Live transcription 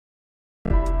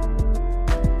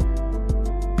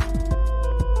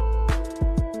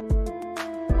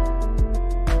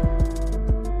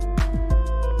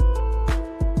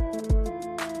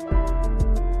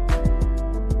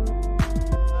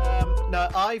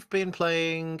I've been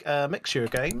playing a mixture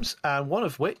of games, and one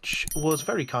of which was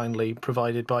very kindly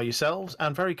provided by yourselves,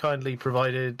 and very kindly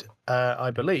provided,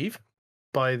 I believe,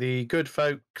 by the good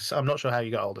folks. I'm not sure how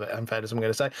you got hold of it, in fairness, I'm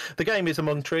going to say. The game is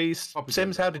Among Trees. Popagenda.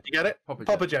 Sims, how did you get it?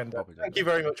 Popagenda. Thank you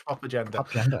very much,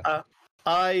 Popagenda.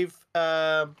 I've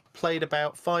played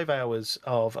about 5 hours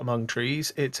of Among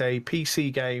Trees. It's a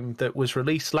PC game that was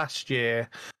released last year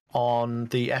on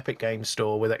the Epic Games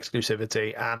Store with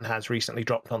exclusivity and has recently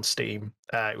dropped on Steam.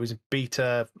 It was a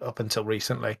beta up until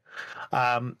recently.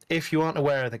 If you aren't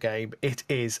aware of the game, it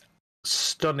is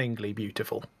stunningly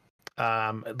beautiful.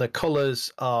 The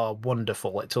colours are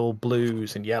wonderful. It's all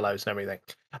blues and yellows and everything.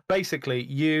 Basically,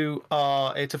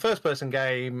 it's a first-person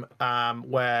game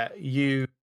where you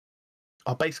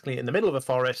are basically in the middle of a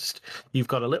forest. You've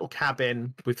got a little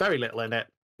cabin with very little in it,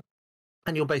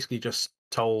 and you're basically just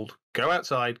told, go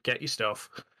outside, get your stuff,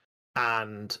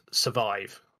 and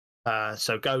survive.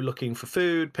 So go looking for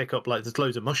food, pick up, there's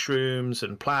loads of mushrooms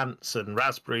and plants and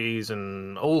raspberries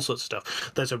and all sorts of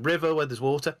stuff. There's a river where there's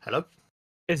water. Hello?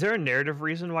 Is there a narrative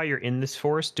reason why you're in this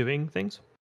forest doing things?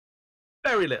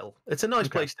 Very little. It's a nice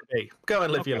place to be. Go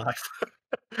and live your life.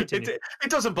 It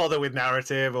doesn't bother with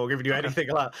narrative or giving you anything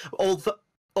like that.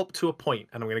 Up to a point,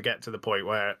 and I'm going to get to the point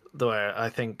where I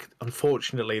think,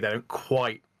 unfortunately, they don't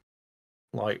quite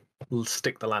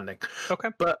stick the landing. Okay.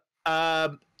 But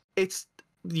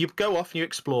you go off and you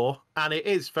explore, and it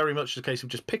is very much the case of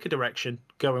just pick a direction,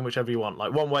 go in whichever you want.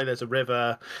 Like one way, there's a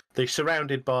river. They're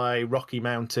surrounded by rocky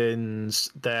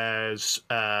mountains. There's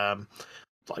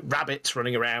rabbits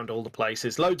running around all the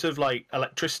places. Loads of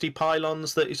electricity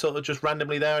pylons that are sort of just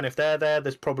randomly there, and if they're there,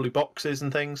 there's probably boxes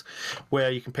and things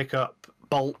where you can pick up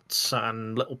bolts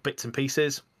and little bits and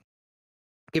pieces,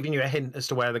 giving you a hint as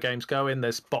to where the game's going.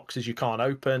 There's boxes you can't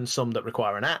open, some that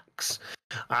require an axe,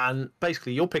 and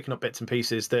basically you're picking up bits and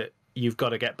pieces that you've got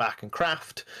to get back and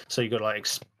craft. So you've got to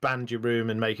expand your room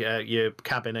and make it your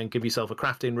cabin and give yourself a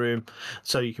crafting room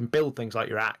so you can build things like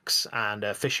your axe and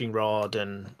a fishing rod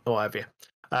and what have you.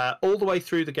 All the way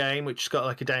through the game, which has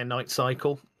got a day and night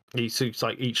cycle. It's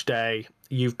each day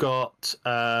you've got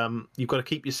to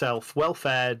keep yourself well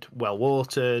fed, well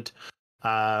watered.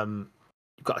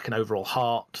 You've got an overall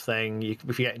heart thing.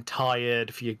 If you're getting tired,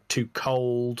 if you're too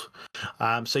cold,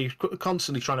 so you're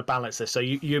constantly trying to balance this. So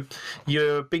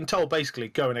you're being told basically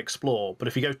go and explore, but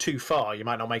if you go too far, you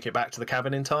might not make it back to the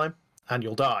cabin in time, and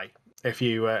you'll die if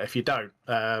you don't.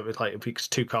 If it's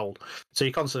too cold, so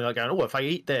you're constantly going, oh, if I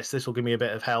eat this will give me a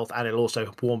bit of health, and it'll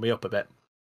also warm me up a bit.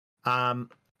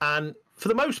 And for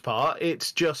the most part,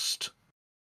 it's just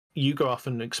you go off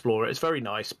and explore it. It's very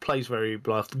nice, plays very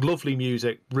lovely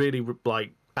music, really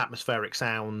atmospheric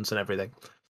sounds and everything.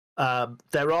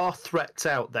 There are threats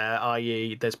out there,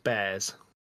 i.e. there's bears.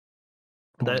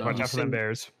 Watch out for them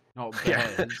bears. Not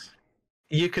bears. Yeah.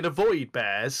 You can avoid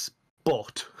bears,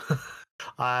 but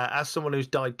as someone who's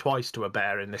died twice to a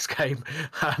bear in this game,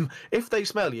 if they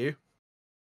smell you,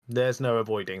 there's no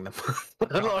avoiding them.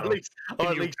 Or at least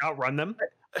outrun them.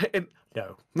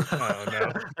 No. Oh,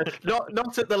 no.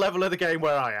 not at the level of the game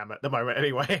where I am at the moment,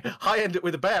 anyway. I end up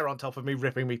with a bear on top of me,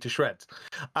 ripping me to shreds.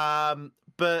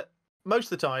 But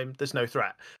most of the time, there's no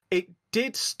threat. It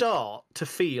did start to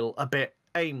feel a bit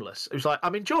aimless. It was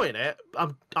I'm enjoying it.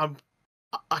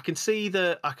 I can see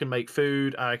that I can make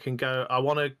food. I can go. I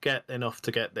want to get enough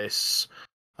to get this.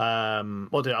 I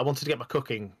wanted to get my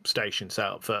cooking station set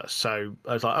up first, so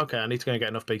I was okay, I need to go and get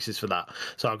enough pieces for that.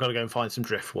 So I've got to go and find some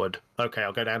driftwood. Okay,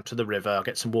 I'll go down to the river, I'll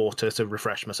get some water to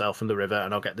refresh myself from the river,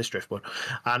 and I'll get this driftwood.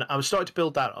 And I was starting to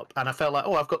build that up, and I felt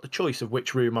I've got the choice of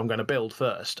which room I'm going to build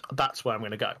first. That's where I'm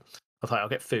going to go. I thought I'll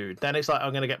get food. Then it's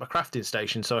I'm going to get my crafting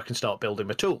station so I can start building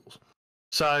my tools.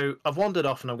 So I've wandered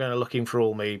off, and I'm going to looking for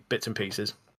all my bits and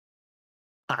pieces.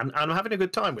 And I'm having a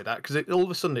good time with that because all of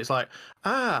a sudden it's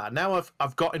now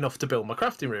I've got enough to build my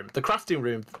crafting room. The crafting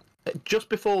room, just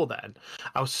before then,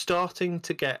 I was starting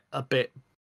to get a bit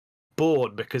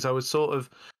bored because I was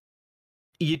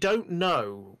you don't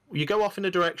know. You go off in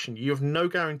a direction, you have no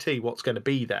guarantee what's going to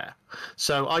be there.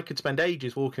 So I could spend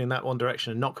ages walking in that one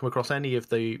direction and not come across any of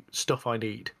the stuff I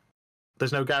need.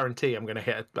 There's no guarantee I'm going to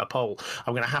hit a pole.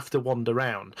 I'm going to have to wander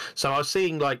around. So I was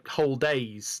seeing whole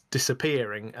days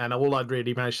disappearing, and all I'd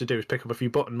really managed to do was pick up a few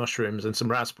button mushrooms and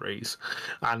some raspberries,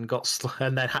 and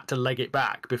then had to leg it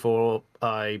back before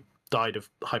I died of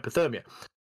hypothermia.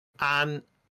 And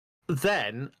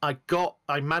then I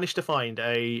managed to find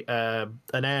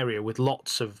an area with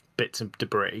lots of bits of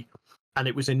debris, and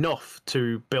it was enough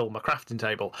to build my crafting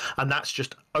table, and that's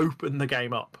just opened the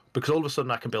game up because all of a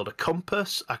sudden I can build a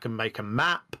compass, I can make a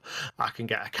map, I can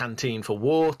get a canteen for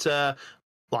water.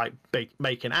 like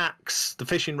make an axe, the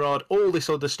fishing rod, all this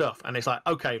other stuff. And it's like,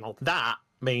 okay, well, that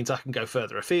means I can go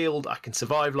further afield, I can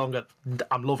survive longer.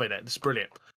 I'm loving it. It's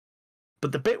brilliant.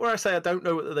 But the bit where I say I don't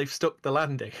know whether they've stuck the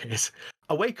landing is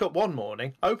I wake up one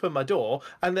morning, open my door,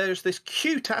 and there's this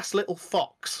cute-ass little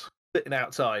fox sitting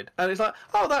outside. And it's like,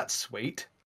 oh, that's sweet.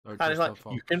 Don't And it's trust like, that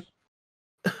fox. you can...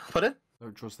 Pardon?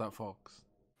 Don't trust that fox.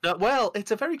 Well,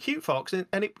 it's a very cute fox, and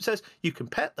it says you can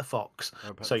pet the fox.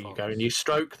 So you go and you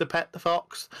stroke the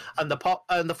fox, and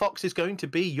the fox is going to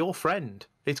be your friend.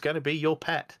 It's going to be your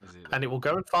pet, and it will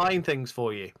go and find things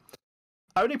for you.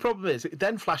 Only problem is, it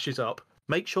then flashes up.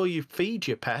 Make sure you feed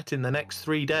your pet in the next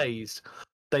 3 days.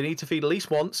 They need to feed at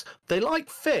least once. They like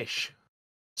fish.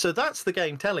 So that's the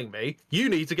game telling me, you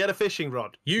need to get a fishing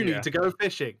rod. You need to go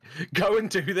fishing. Go and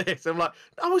do this. I'm like,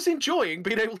 I was enjoying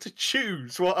being able to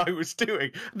choose what I was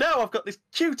doing. Now I've got this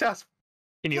cute-ass...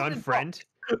 Can you unfriend?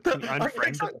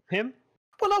 Him?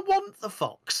 Well, I want the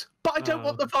fox, but I don't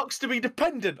want the fox to be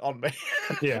dependent on me.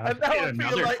 Yeah. And now I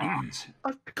feel like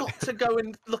I've got to go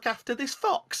and look after this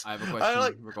fox. I have a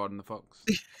question regarding the fox.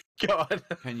 Go on.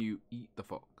 Can you eat the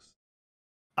fox?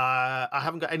 I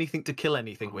haven't got anything to kill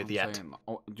anything with yet. Saying,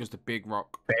 just a big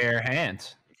rock. Bare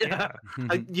hands. Yeah.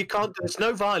 You can't. There's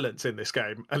no violence in this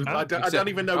game, and I don't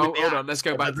even know. Oh, hold on. Let's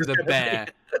go back to the bear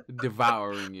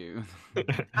devouring you.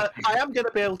 I am going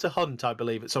to be able to hunt, I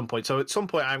believe, at some point. So at some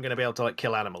point, I'm going to be able to like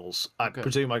kill animals. I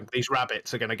presume these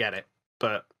rabbits are going to get it,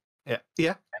 but yeah.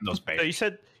 And those bears.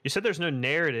 So you said there's no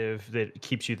narrative that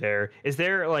keeps you there. Is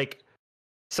there like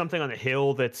something on the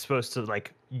hill that's supposed to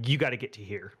like you got to get to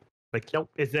here? Like, nope.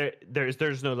 Is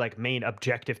there's no like main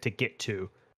objective to get to?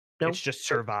 Nope. It's just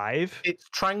survive. It's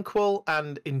tranquil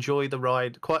and enjoy the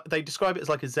ride. They describe it as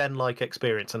like a Zen-like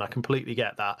experience, and I completely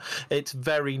get that. It's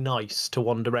very nice to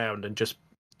wander around and just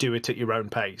do it at your own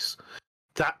pace.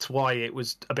 That's why it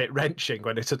was a bit wrenching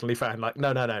when it suddenly found like,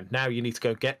 no. Now you need to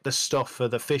go get the stuff for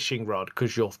the fishing rod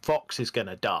because your fox is going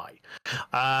to die.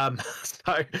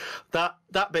 So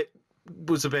that bit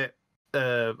was a bit.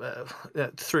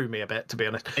 Threw me a bit, to be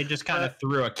honest. They just kind of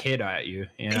threw a kid at you,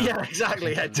 you know? Yeah,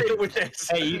 exactly. Yeah, deal with this.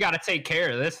 Hey, you got to take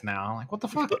care of this now. Like, what the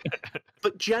fuck?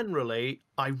 But generally,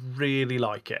 I really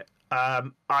like it.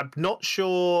 I'm not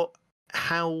sure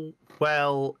how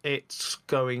well it's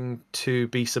going to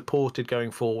be supported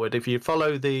going forward. If you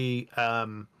follow the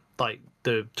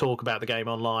the talk about the game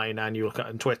online and you look at it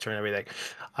on Twitter and everything,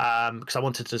 because I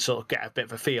wanted to sort of get a bit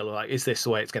of a feel of like, is this the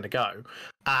way it's going to go?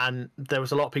 And there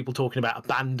was a lot of people talking about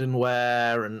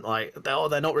abandonware and like,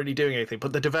 they're not really doing anything.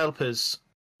 But the developers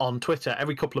on Twitter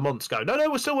every couple of months go, no,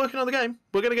 we're still working on the game.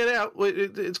 We're going to get it out.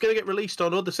 It's going to get released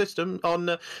on other systems,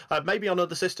 maybe on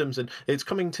other systems, and it's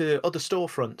coming to other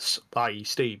storefronts, i.e.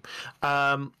 Steam.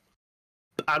 And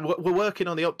we're working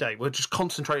on the update. We're just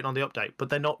concentrating on the update, but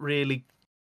they're not really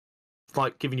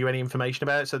like giving you any information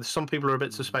about it. So some people are a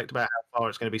bit suspect about how far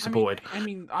it's going to be supported.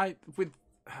 I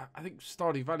think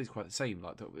Stardew Valley's quite the same.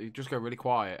 Like, you just go really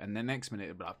quiet, and the next minute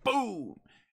it'll be like, boom!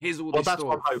 Here's all this stuff.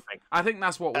 What I'm hoping. I think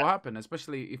that's what will happen,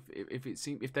 especially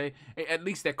if they at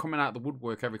least they're coming out of the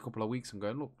woodwork every couple of weeks and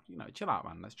going, look, chill out,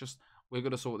 man. We're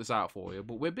gonna sort this out for you,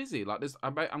 but we're busy. Like,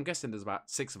 I'm guessing there's about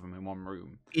 6 of them in one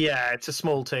room. Yeah, it's a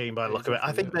small team by the look of it.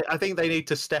 I think they need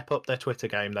to step up their Twitter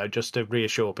game though, just to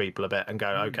reassure people a bit and go,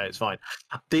 okay, it's fine.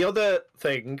 The other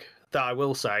thing that I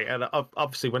will say, and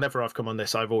obviously whenever I've come on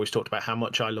this, I've always talked about how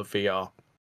much I love VR.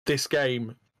 This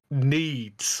game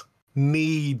needs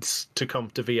to come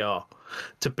to VR.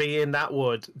 To be in that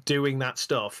wood doing that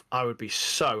stuff, I would be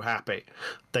so happy.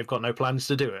 They've got no plans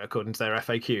to do it according to their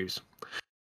FAQs.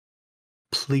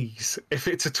 Please, if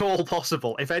it's at all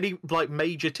possible, if any like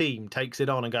major team takes it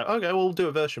on and go, okay, we'll do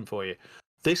a version for you.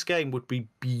 This game would be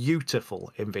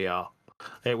beautiful in VR.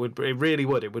 It really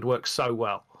would. It would work so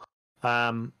well.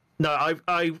 No,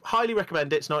 I highly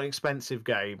recommend it. It's not an expensive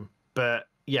game, but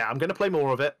yeah, I'm going to play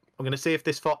more of it. I'm going to see if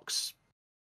this fox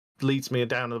leads me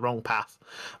down the wrong path.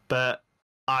 But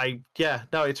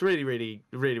it's really, really,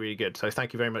 really, really good. So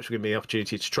thank you very much for giving me the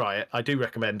opportunity to try it. I do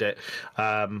recommend it.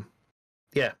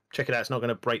 Yeah, check it out. It's not going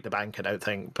to break the bank, I don't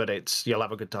think, but you'll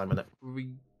have a good time with it.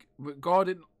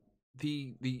 Regarding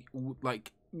the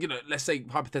like, let's say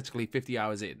hypothetically 50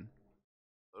 hours in,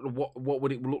 what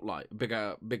would it look like?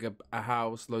 Bigger a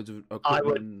house, loads of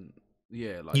equipment.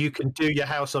 Yeah, like, you can do your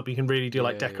house up. You can really do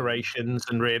like decorations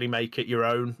and really make it your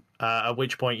own. At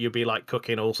which point you'll be like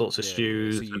cooking all sorts of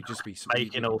stews. So you just be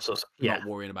making all sorts. Not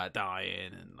worrying about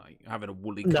dying and like having a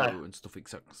woolly coat and stuff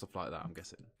like that. I'm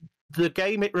guessing. The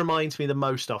game it reminds me the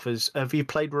most of is, have you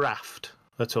played Raft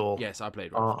at all? Yes, I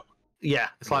played Raft. Yeah,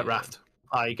 it's like Raft.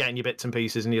 You're getting your bits and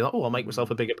pieces and you're like, I'll make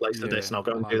myself a bigger place than this and I'll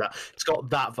go and do that. It's got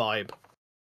that vibe.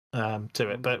 to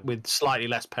it, but with slightly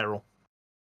less peril.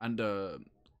 And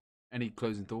any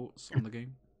closing thoughts on the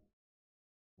game?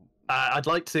 I'd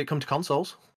like to see it come to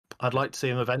consoles. I'd like to see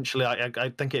them eventually.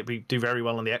 I think it'd do very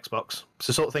well on the Xbox. It's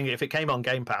the sort of thing, if it came on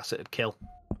Game Pass, it'd kill.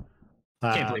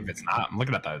 I can't believe it's not. I'm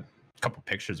looking at the couple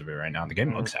pictures of it right now. The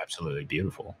game looks absolutely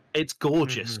beautiful. It's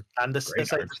gorgeous, and the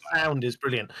sound is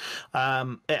brilliant.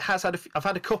 It has had I've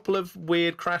had a couple of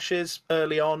weird crashes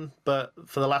early on, but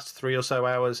for the last 3 or so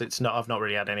hours, I've not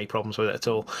really had any problems with it at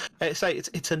all.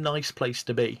 It's a nice place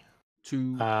to be.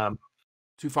 Two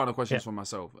final questions for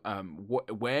myself.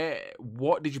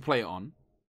 What did you play it on,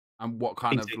 and what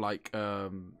kind of like I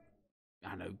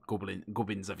don't know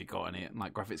gubbins have you got in it,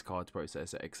 like graphics cards,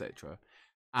 processor, etc.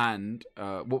 And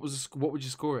what would you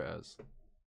score it as?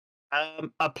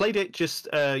 I played it just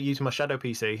using my Shadow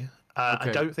PC. I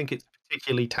don't think it's a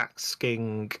particularly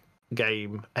taxing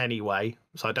game anyway,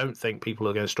 so I don't think people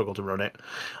are going to struggle to run it.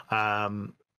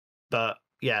 But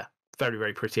yeah, very,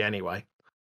 very pretty anyway.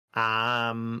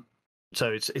 So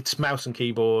it's mouse and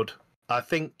keyboard. I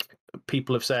think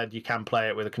people have said you can play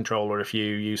it with a controller if you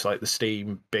use like the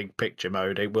Steam big picture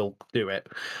mode. It will do it.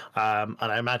 And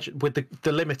I imagine with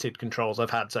the limited controls I've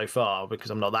had so far, because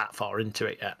I'm not that far into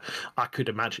it yet, I could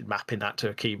imagine mapping that to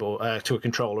a keyboard, to a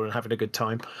controller, and having a good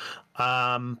time.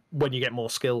 When you get more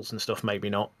skills and stuff, maybe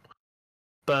not.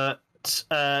 But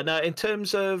no, in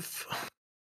terms of,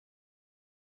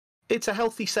 it's a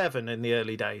healthy 7 in the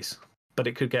early days, but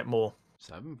it could get more.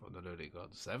 7 for the early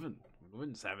god. 7. I'm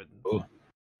going 7. Ooh.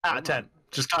 Out of 10.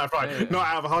 Just clarify, not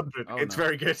out of 100. It's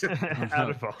very good. Out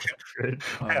of 100.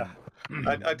 Yeah.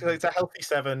 I'd say it's a healthy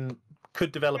 7.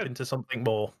 Could develop into something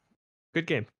more. Good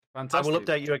game. Fantastic. I will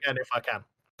update you again if I can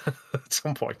at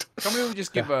some point. Can we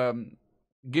just give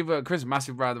Chris a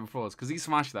massive round of applause, because he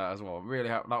smashed that as well. Really,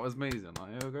 that was amazing.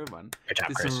 Like, there we go, man. Good job,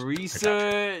 Did Chris. some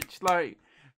research, like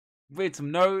read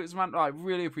some notes, man. Like,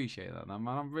 really appreciate that, man.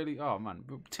 I'm really,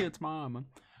 tear to my eye, man.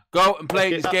 Go out and play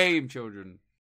this game, children.